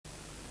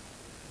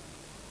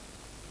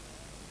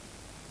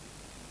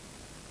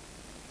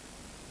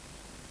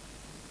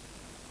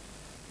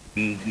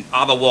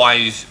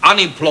otherwise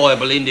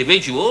unemployable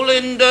individual,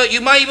 and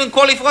you may even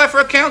qualify for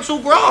a council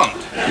grant.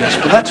 Yes,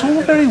 well, that's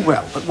all very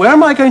well, but where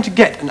am I going to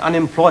get an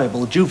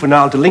unemployable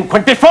juvenile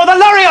delinquent before the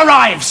lorry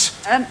arrives?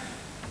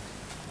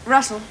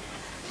 Russell.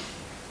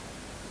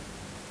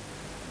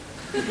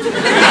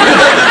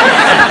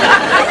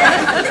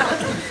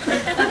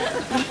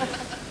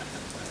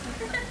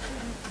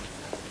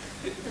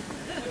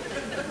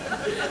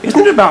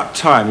 Isn't it about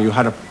time you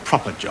had a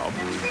proper job,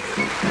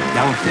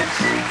 young fella?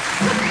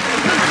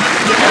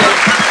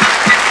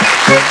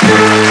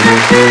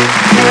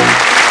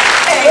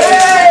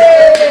 Hey!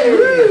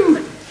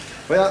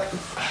 Well,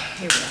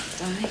 here we are,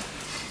 darling.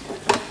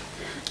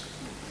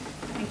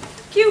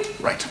 Thank you.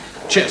 Right.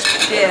 Cheers.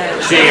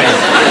 Cheers. Cheers.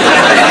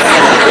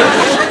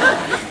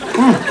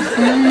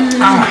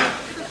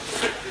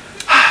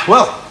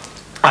 Well,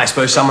 I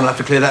suppose someone will have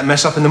to clear that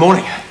mess up in the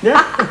morning.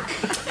 Yeah.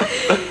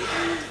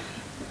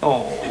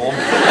 Oh.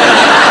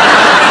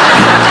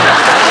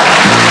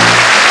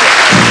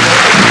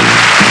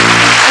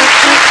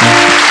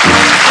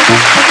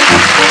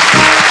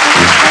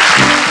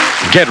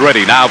 Get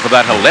ready now for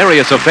that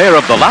hilarious affair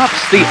of the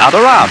laughs, the other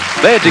half.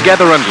 They're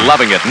together and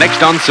loving it next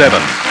on 7.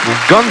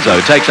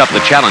 Gonzo takes up the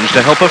challenge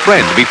to help a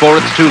friend before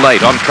it's too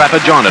late on Trapper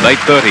John at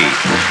 8:30.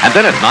 And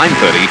then at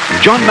 9:30,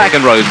 John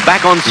McEnroe's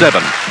back on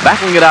 7,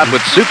 battling it out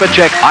with Super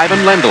Check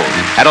Ivan Lendl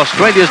and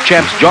Australia's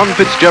champs John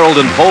Fitzgerald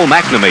and Paul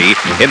McNamee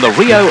in the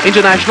Rio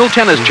International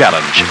Tennis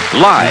Challenge,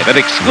 live and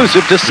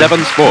exclusive to 7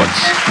 Sports.